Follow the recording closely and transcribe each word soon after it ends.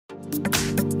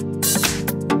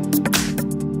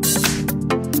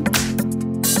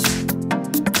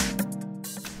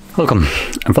Welcome,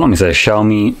 in front of me is a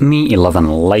Xiaomi Mi 11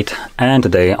 Lite, and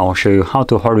today I'll show you how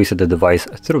to hard reset the device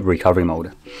through recovery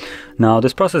mode. Now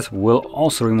this process will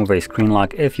also remove a screen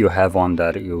lock if you have one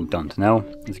that you don't know.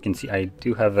 As you can see, I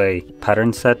do have a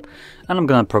pattern set, and I'm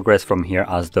gonna progress from here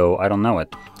as though I don't know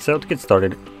it. So to get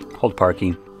started, hold power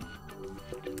key,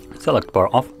 select power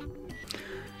off,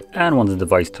 and once the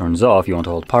device turns off, you want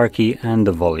to hold power key and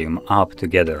the volume up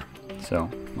together. So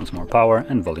once more, power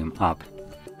and volume up.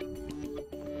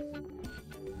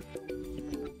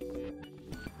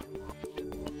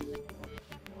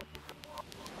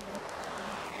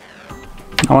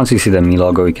 Now once you see the Mi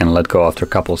logo, you can let go after a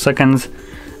couple of seconds,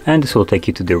 and this will take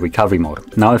you to the recovery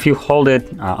mode. Now if you hold it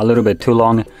a little bit too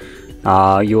long,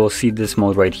 you will see this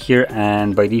mode right here,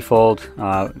 and by default,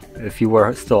 if you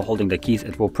were still holding the keys,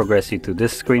 it will progress you to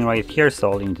this screen right here.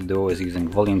 So all you need to do is using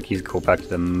volume keys, go back to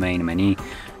the main menu,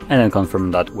 and then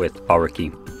confirm that with power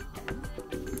key.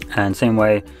 And same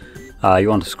way, you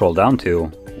want to scroll down to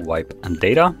wipe and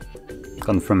data,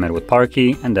 confirm it with power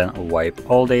key, and then wipe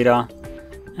all data,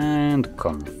 and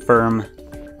confirm.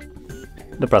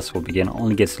 The process will begin.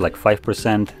 Only gets to like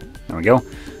 5%. There we go,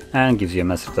 and gives you a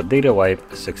message that data wipe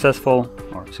is successful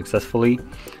or successfully.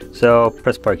 So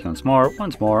press power key once more,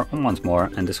 and once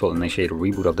more, and this will initiate a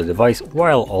reboot of the device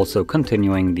while also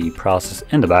continuing the process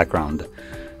in the background.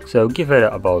 So give it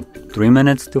about 3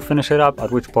 minutes to finish it up,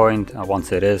 at which point,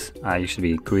 once it is, you should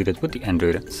be greeted with the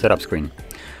Android setup screen.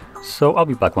 So I'll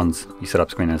be back once the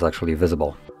setup screen is actually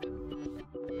visible.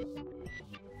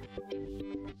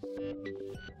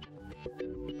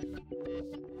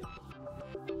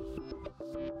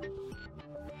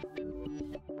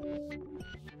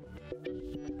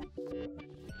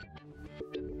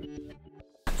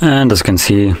 And as you can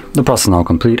see, the process is now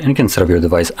complete, and you can set up your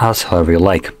device as however you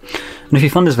like. And if you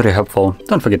found this video helpful,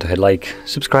 don't forget to hit like,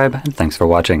 subscribe, and thanks for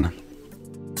watching.